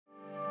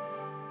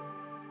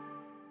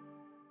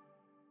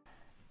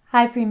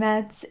Hi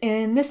pre-meds.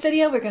 In this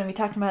video we're going to be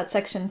talking about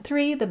section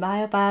 3, the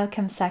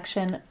BioBiochem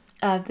section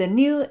of the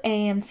new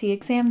AAMC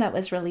exam that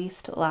was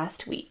released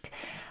last week.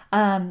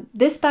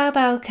 This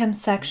BioBiochem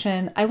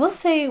section, I will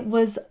say,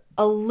 was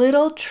a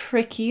little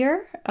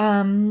trickier,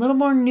 a little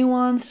more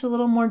nuanced, a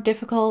little more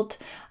difficult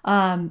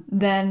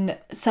than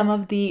some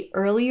of the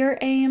earlier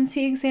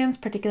AAMC exams,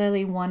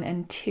 particularly 1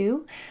 and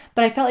 2.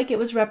 But I felt like it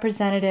was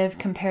representative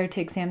compared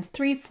to exams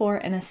 3, 4,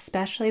 and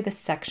especially the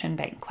section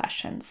bank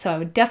questions. So I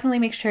would definitely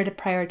make sure to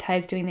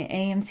prioritize doing the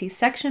AAMC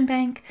section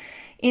bank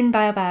in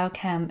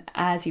BioBiochem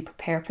as you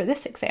prepare for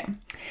this exam.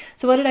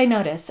 So what did I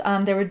notice?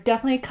 There were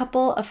definitely a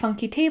couple of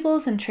funky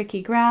tables and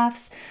tricky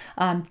graphs,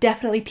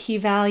 definitely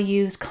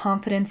p-values,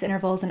 confidence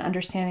intervals, and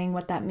understanding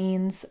what that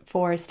means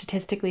for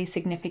statistically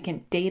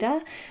significant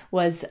data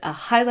was a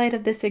highlight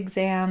of this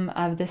exam,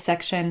 of this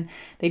section.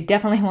 They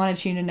definitely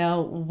wanted you to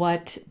know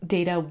what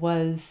data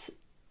was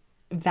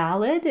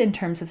valid in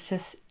terms of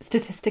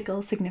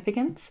statistical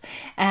significance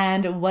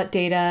and what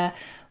data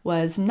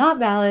was not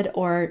valid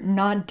or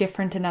not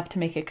different enough to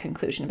make a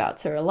conclusion about.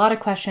 So there are a lot of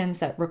questions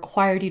that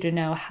required you to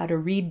know how to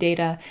read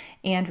data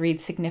and read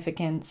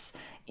significance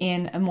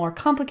in a more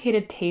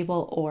complicated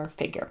table or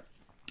figure.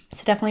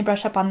 So definitely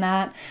brush up on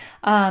that.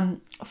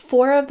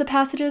 4 of the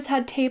passages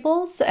had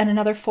tables and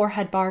another 4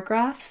 had bar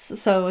graphs.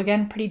 So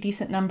again, pretty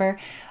decent number.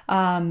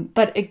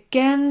 But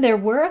again, there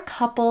were a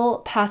couple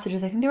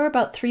passages, I think there were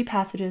about 3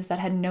 passages that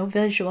had no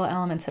visual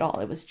elements at all.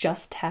 It was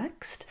just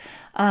text.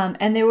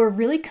 And they were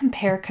really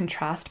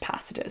compare-contrast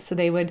passages. So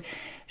they would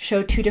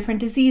show 2 different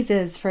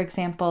diseases, for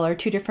example, or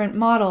 2 different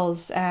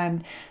models,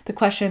 and the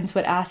questions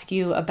would ask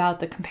you about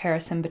the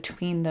comparison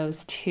between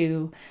those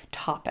 2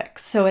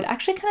 topics. So it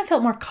actually kind of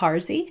felt more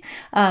Carsy,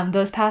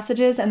 those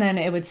passages, and then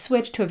it would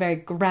switch to a very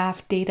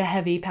graph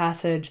data-heavy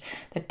passage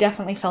that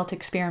definitely felt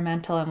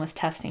experimental and was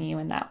testing you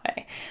in that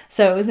way.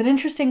 So it was an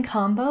interesting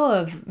combo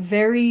of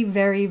very,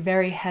 very,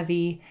 very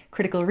heavy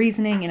critical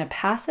reasoning in a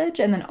passage,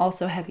 and then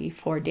also heavy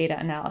for data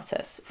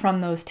analysis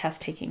from those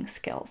test-taking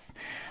skills.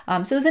 So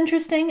it was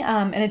interesting,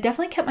 and it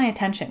definitely kept my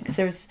attention because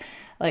there was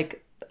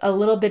like a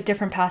little bit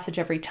different passage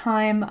every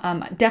time.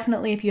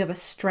 Definitely if you have a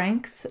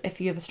strength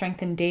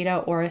in data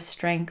or a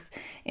strength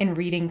in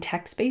reading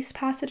text-based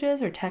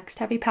passages or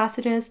text-heavy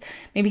passages,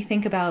 maybe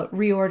think about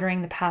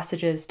reordering the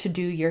passages to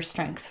do your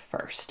strength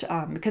first,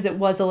 because it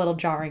was a little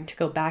jarring to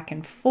go back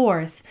and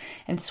forth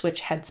and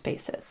switch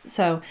headspaces.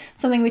 So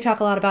something we talk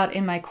a lot about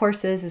in my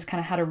courses is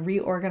kind of how to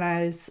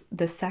reorganize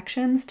the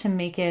sections to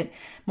make it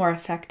more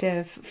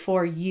effective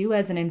for you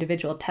as an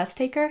individual test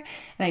taker.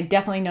 And I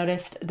definitely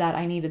noticed that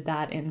I needed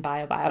that in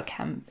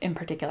BioBiochem in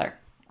particular.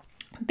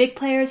 Big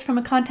players from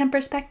a content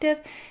perspective,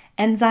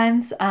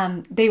 enzymes.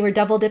 They were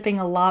double dipping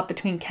a lot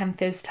between chem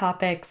phys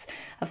topics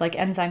of like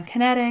enzyme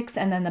kinetics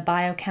and then the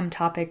biochem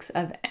topics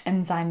of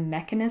enzyme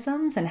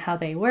mechanisms and how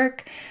they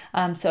work.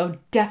 So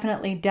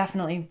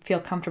definitely feel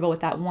comfortable with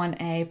that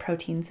 1A,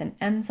 proteins and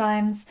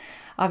enzymes.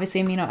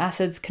 Obviously, amino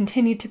acids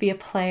continued to be a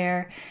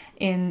player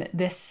in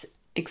this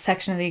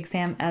section of the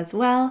exam as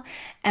well.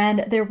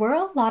 And there were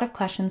a lot of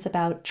questions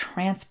about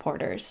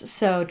transporters.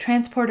 So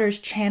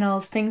transporters,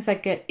 channels, things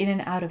that get in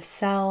and out of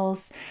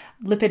cells,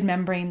 lipid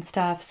membrane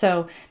stuff.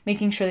 So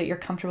making sure that you're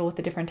comfortable with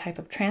the different type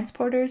of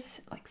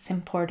transporters, like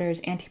symporters,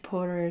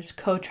 antiporters,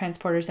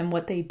 co-transporters, and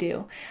what they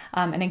do.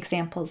 And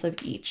examples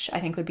of each, I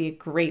think, would be a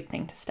great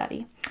thing to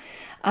study.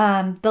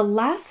 The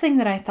last thing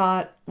that I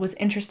thought was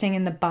interesting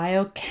in the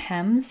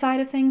biochem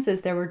side of things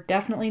is there were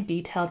definitely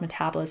detailed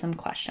metabolism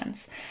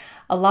questions.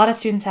 A lot of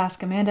students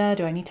ask, Amanda,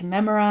 do I need to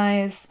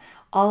memorize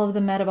all of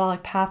the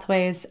metabolic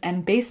pathways?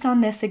 And based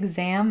on this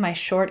exam, my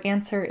short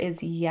answer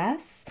is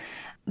yes.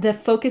 The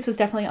focus was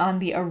definitely on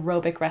the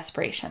aerobic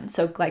respiration.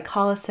 So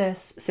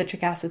glycolysis,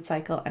 citric acid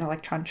cycle, and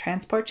electron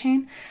transport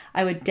chain.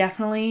 I would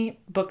definitely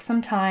book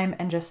some time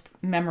and just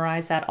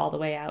memorize that all the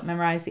way out.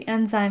 Memorize the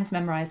enzymes,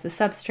 memorize the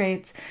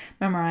substrates,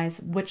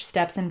 memorize which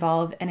steps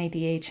involve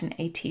NADH and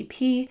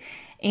ATP,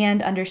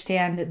 and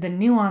understand the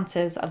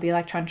nuances of the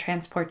electron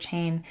transport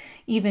chain,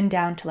 even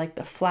down to like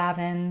the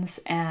flavins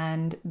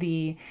and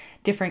the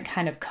different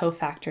kind of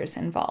cofactors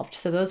involved.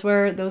 So those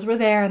were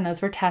there and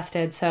those were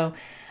tested. So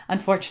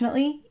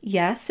unfortunately,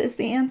 yes is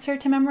the answer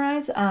to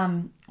memorize,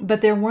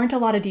 but there weren't a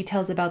lot of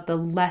details about the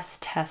less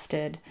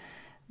tested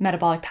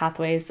metabolic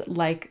pathways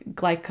like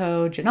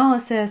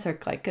glycogenolysis or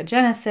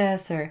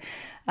glycogenesis or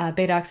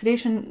beta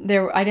oxidation.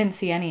 I didn't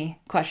see any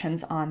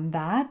questions on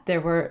that.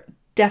 There were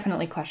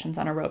definitely questions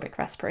on aerobic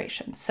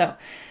respiration. So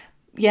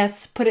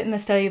yes, put it in the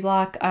study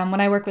block. When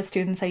I work with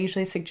students, I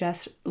usually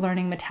suggest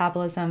learning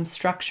metabolism,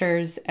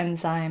 structures,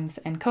 enzymes,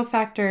 and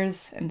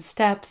cofactors and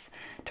steps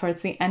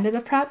towards the end of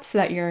the prep so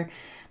that you're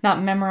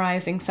not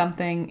memorizing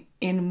something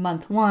in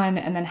month 1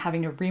 and then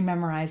having to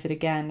rememorize it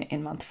again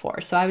in month 4.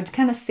 So I would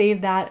kind of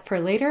save that for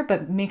later,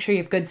 but make sure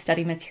you have good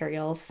study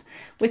materials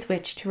with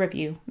which to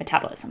review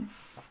metabolism.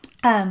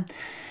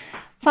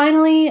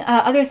 Finally,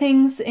 other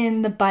things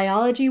in the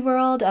biology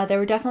world, there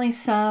were definitely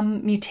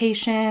some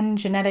mutation,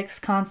 genetics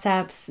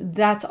concepts.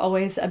 That's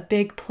always a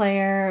big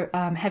player,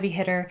 heavy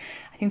hitter.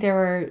 I think there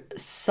were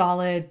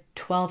solid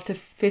 12 to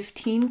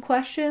 15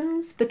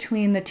 questions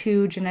between the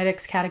two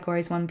genetics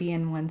categories, 1B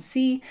and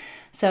 1C.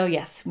 So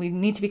yes, we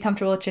need to be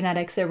comfortable with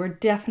genetics. There were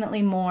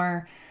definitely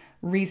more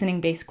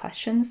reasoning-based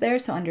questions there,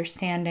 so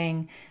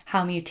understanding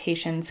how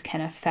mutations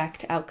can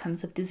affect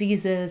outcomes of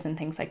diseases and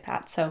things like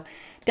that. So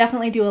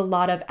definitely do a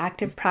lot of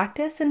active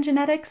practice in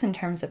genetics in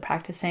terms of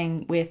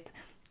practicing with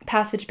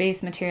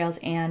passage-based materials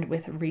and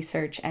with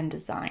research and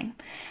design.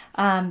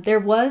 There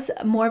was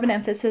more of an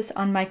emphasis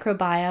on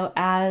microbiome,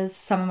 as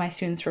some of my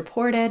students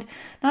reported.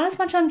 Not as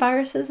much on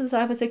viruses as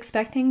I was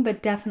expecting,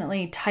 but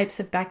definitely types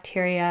of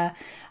bacteria,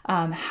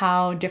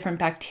 how different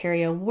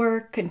bacteria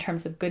work in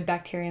terms of good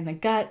bacteria in the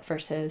gut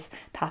versus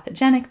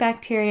pathogenic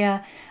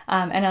bacteria,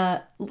 and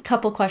a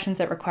couple questions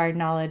that required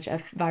knowledge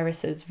of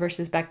viruses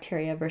versus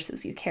bacteria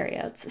versus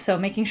eukaryotes. So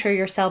making sure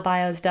your cell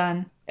bio is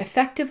done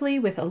effectively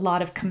with a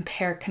lot of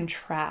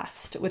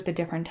compare-contrast with the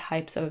different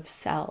types of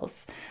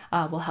cells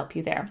will help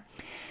you there.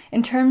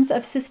 In terms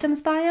of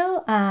systems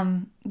bio,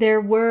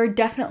 there were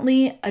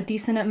definitely a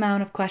decent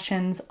amount of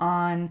questions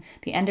on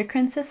the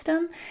endocrine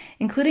system,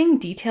 including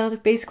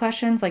detailed-based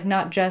questions, like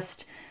not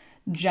just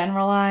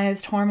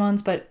generalized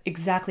hormones, but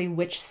exactly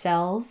which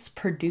cells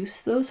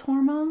produce those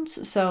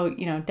hormones. So,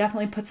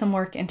 definitely put some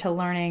work into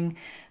learning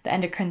the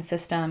endocrine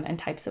system and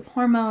types of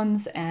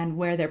hormones and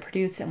where they're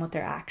produced and what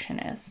their action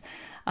is.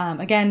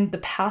 Again, the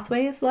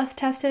pathway is less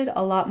tested,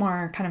 a lot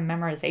more kind of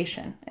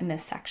memorization in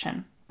this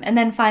section. And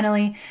then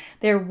finally,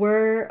 there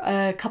were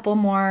a couple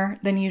more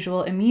than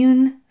usual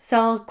immune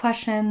cell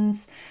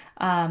questions,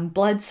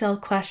 blood cell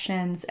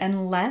questions,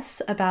 and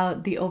less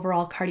about the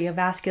overall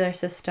cardiovascular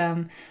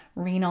system,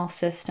 renal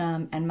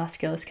system, and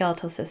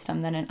musculoskeletal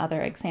system than in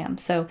other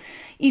exams. So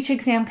each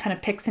exam kind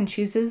of picks and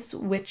chooses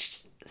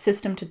which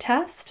system to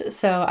test.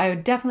 So I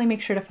would definitely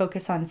make sure to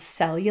focus on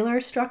cellular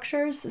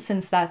structures,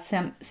 since that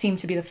seemed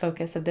to be the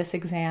focus of this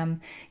exam.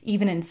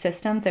 Even in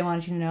systems, they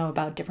wanted you to know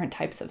about different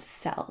types of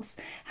cells,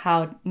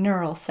 how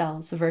neural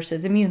cells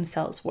versus immune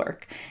cells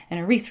work,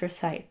 and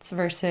erythrocytes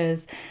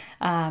versus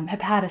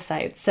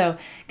hepatocytes. So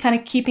kind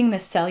of keeping the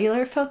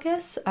cellular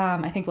focus,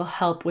 I think will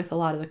help with a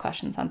lot of the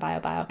questions on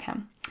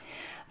BioBiochem.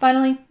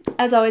 Finally,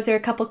 as always, there are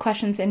a couple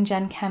questions in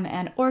Gen Chem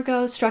and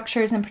Orgo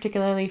structures, and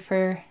particularly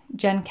for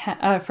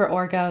for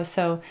Orgo.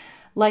 So,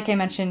 like I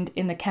mentioned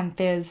in the Chem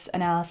Phys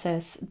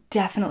analysis,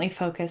 definitely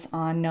focus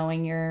on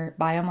knowing your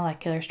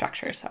biomolecular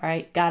structures. All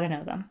right, gotta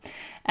know them.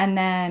 And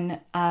then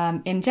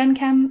in Gen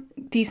Chem,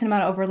 decent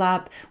amount of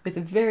overlap with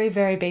a very,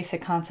 very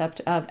basic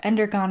concept of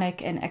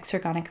endergonic and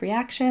exergonic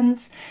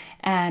reactions,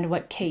 and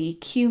what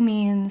KEQ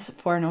means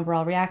for an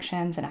overall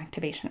reactions and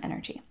activation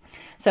energy.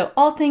 So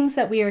all things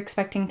that we are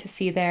expecting to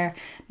see there,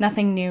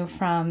 nothing new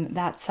from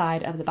that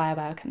side of the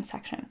BioBiochem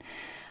section.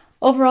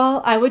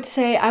 Overall, I would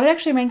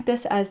actually rank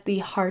this as the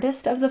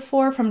hardest of the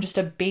four from just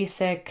a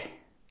basic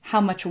how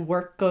much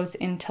work goes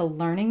into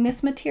learning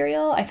this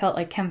material. I felt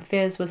like Chem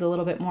Phys was a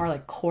little bit more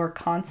like core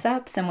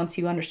concepts, and once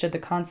you understood the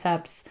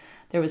concepts,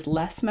 there was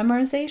less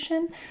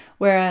memorization,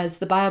 whereas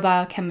the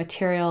BioBiochem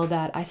material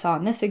that I saw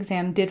in this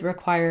exam did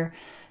require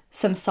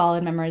some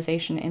solid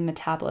memorization in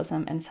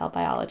metabolism and cell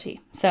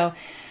biology. So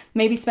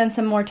maybe spend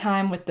some more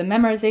time with the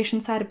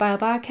memorization side of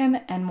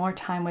BioBiochem and more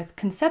time with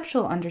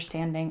conceptual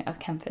understanding of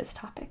Chem Phys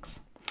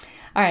topics.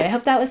 All right, I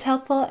hope that was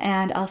helpful,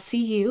 and I'll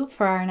see you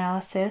for our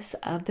analysis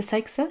of the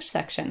Psych Soc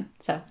section.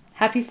 So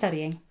happy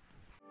studying.